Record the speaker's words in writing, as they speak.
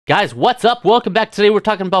Guys, what's up? Welcome back. Today we're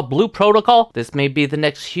talking about Blue Protocol. This may be the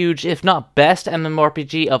next huge, if not best,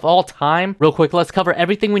 MMORPG of all time. Real quick, let's cover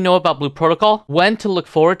everything we know about Blue Protocol, when to look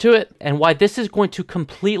forward to it, and why this is going to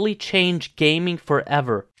completely change gaming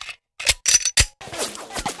forever.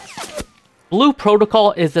 Blue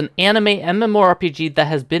Protocol is an anime MMORPG that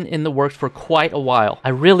has been in the works for quite a while. I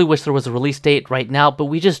really wish there was a release date right now, but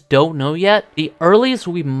we just don't know yet. The earliest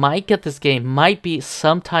we might get this game might be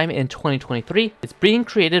sometime in 2023. It's being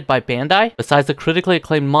created by Bandai. Besides the critically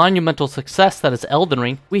acclaimed monumental success that is Elden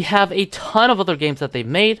Ring, we have a ton of other games that they've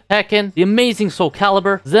made. Tekken, the amazing Soul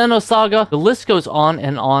Calibur, Xenosaga, the list goes on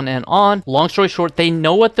and on and on. Long story short, they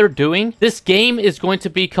know what they're doing. This game is going to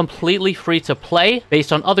be completely free to play.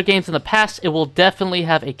 Based on other games in the past, it will definitely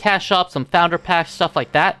have a cash shop, some founder packs, stuff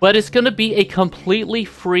like that, but it's going to be a completely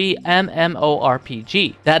free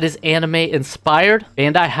MMORPG that is anime inspired.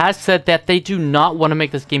 Bandai has said that they do not want to make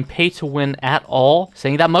this game pay to win at all,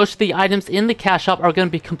 saying that most of the items in the cash shop are going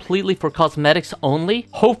to be completely for cosmetics only.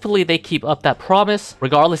 Hopefully they keep up that promise.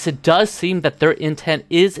 Regardless, it does seem that their intent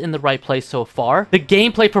is in the right place so far. The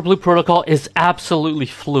gameplay for Blue Protocol is absolutely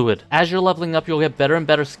fluid. As you're leveling up, you'll get better and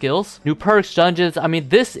better skills, new perks, dungeons. I mean,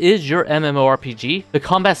 this is your MMORPG. The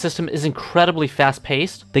combat system is incredibly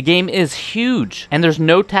fast-paced. The game is huge, and there's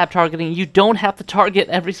no tab targeting. You don't have to target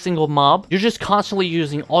every single mob. You're just constantly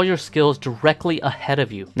using all your skills directly ahead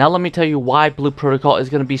of you. Now let me tell you why Blue Protocol is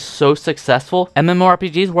going to be so successful.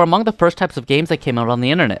 MMORPGs were among the first types of games that came out on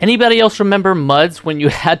the internet. Anybody else remember MUDs when you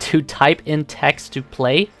had to type in text to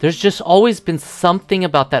play? There's just always been something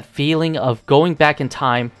about that feeling of going back in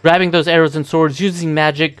time, grabbing those arrows and swords, using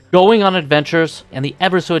magic, going on adventures, and the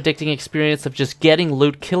ever so addicting experience of just getting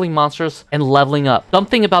loot, killing monsters, and leveling up.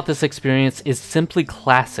 Something about this experience is simply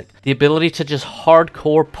classic. The ability to just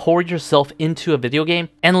hardcore pour yourself into a video game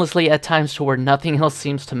endlessly at times to where nothing else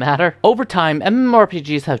seems to matter. Over time,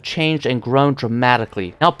 MMORPGs have changed and grown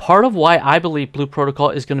dramatically. Now, part of why I believe Blue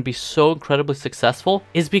Protocol is going to be so incredibly successful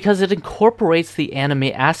is because it incorporates the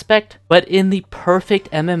anime aspect, but in the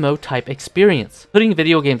perfect MMO type experience. Putting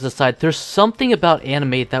video games aside, there's something about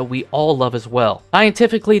anime that we all love as well.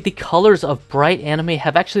 Scientifically, the colors of bright anime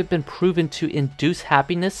have actually been proven to induce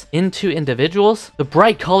happiness into individuals. The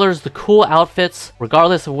bright colors, the cool outfits,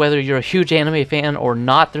 regardless of whether you're a huge anime fan or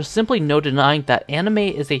not, there's simply no denying that anime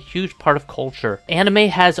is a huge part of culture. Anime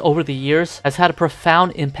has, over the years, has had a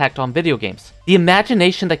profound impact on video games. The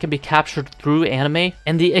imagination that can be captured through anime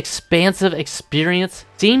and the expansive experience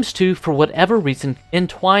seems to, for whatever reason,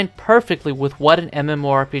 entwine perfectly with what an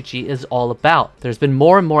MMORPG is all about. There's been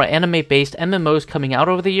more and more anime-based MMOs coming out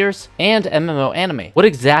over the years, and MMO anime. What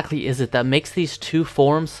exactly is it that makes these two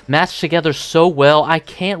forms match together so well? I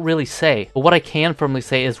can't really say, but what I can firmly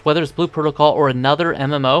say is whether it's Blue Protocol or another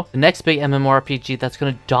MMO, the next big MMORPG that's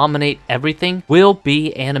going to dominate everything will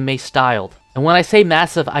be anime-styled. And when I say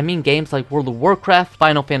massive, I mean games like World of Warcraft,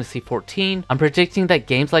 Final Fantasy XIV. I'm predicting that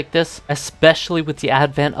games like this, especially with the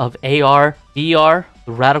advent of AR, VR,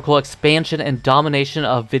 the radical expansion and domination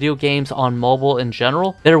of video games on mobile in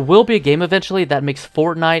general, there will be a game eventually that makes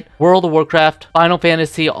Fortnite, World of Warcraft, Final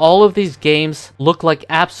Fantasy, all of these games look like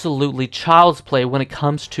absolutely child's play when it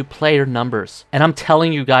comes to player numbers. And I'm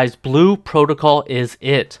telling you guys, Blue Protocol is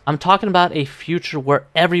it. I'm talking about a future where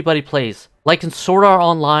everybody plays. Like in Sword Art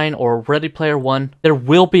Online or Ready Player One, there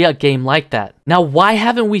will be a game like that. Now, why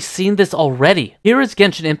haven't we seen this already? Here is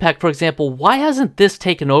Genshin Impact, for example. Why hasn't this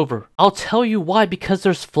taken over? I'll tell you why, because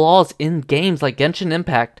there's flaws in games like Genshin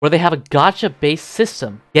Impact where they have a gacha-based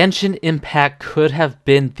system. Genshin Impact could have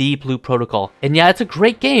been the Blue Protocol. And yeah, it's a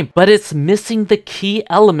great game, but it's missing the key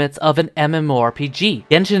elements of an MMORPG.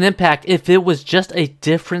 Genshin Impact, if it was just a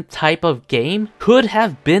different type of game, could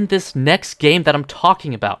have been this next game that I'm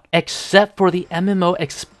talking about, except for the MMO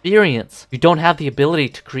experience. You don't have the ability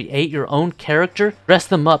to create your own character, dress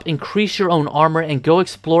them up, increase your own armor, and go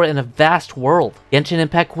explore in a vast world. Genshin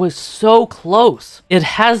Impact was so close. It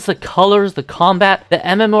has the colors, the combat, the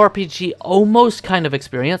MMORPG almost kind of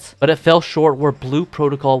experience, but it fell short where Blue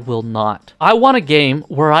Protocol will not. I want a game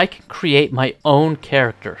where I can create my own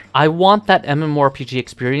character. I want that MMORPG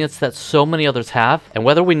experience that so many others have, and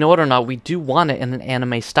whether we know it or not, we do want it in an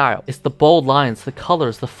anime style. It's the bold lines, the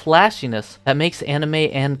colors, the flashiness that makes anime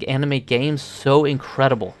and anime games so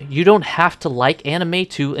incredible. You don't have to like anime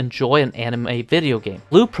to enjoy an anime video game.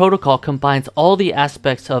 Blue Protocol combines all the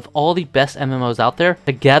aspects of all the best MMOs out there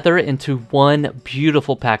together into one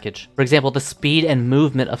beautiful package. For example, the speed and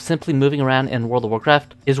movement of simply moving around in World of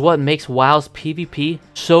Warcraft is what makes WoW's PvP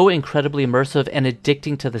so incredibly immersive and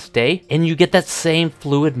addicting to this day, and you get that same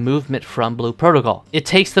fluid movement from Blue Protocol. It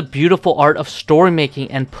takes the beautiful art of story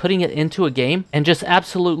making and putting it into a game and just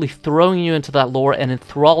absolutely throwing throwing you into that lore and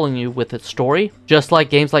enthralling you with its story, just like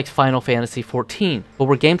games like Final Fantasy XIV. But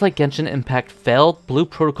where games like Genshin Impact failed, Blue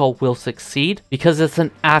Protocol will succeed because it's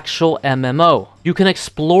an actual MMO. You can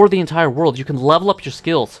explore the entire world, you can level up your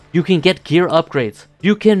skills, you can get gear upgrades,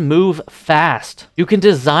 you can move fast, you can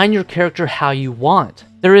design your character how you want.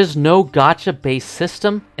 There is no gacha-based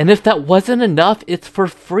system, and if that wasn't enough, it's for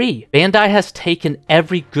free. Bandai has taken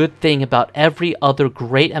every good thing about every other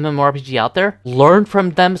great MMORPG out there, learned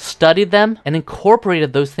from them, studied them, and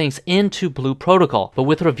incorporated those things into Blue Protocol. But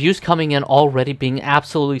with reviews coming in already being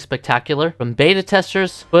absolutely spectacular, from beta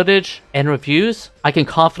testers, footage, and reviews, I can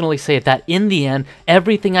confidently say that in the end,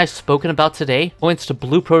 everything I've spoken about today points to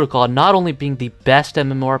Blue Protocol not only being the best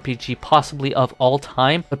MMORPG possibly of all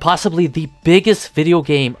time, but possibly the biggest video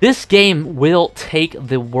game. This game will take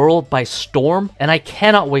the world by storm, and I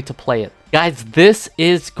cannot wait to play it. Guys, this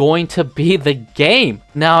is going to be the game.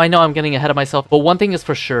 Now, I know I'm getting ahead of myself, but one thing is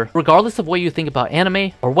for sure, regardless of what you think about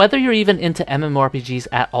anime, or whether you're even into MMORPGs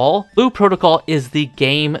at all, Blue Protocol is the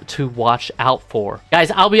game to watch out for. Guys,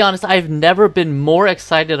 I'll be honest, I've never been more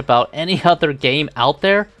excited about any other game out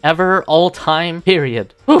there, ever, all time,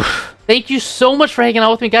 period. Whew. Thank you so much for hanging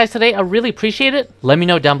out with me, guys, today. I really appreciate it. Let me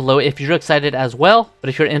know down below if you're excited as well. But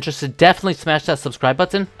if you're interested, definitely smash that subscribe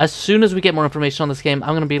button. As soon as we get more information on this game, I'm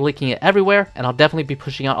going to be linking it everywhere, and I'll definitely be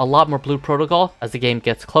pushing out a lot more Blue Protocol as the game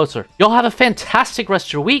gets closer. Y'all have a fantastic rest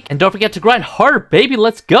of your week, and don't forget to grind hard, baby.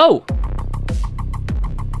 Let's go!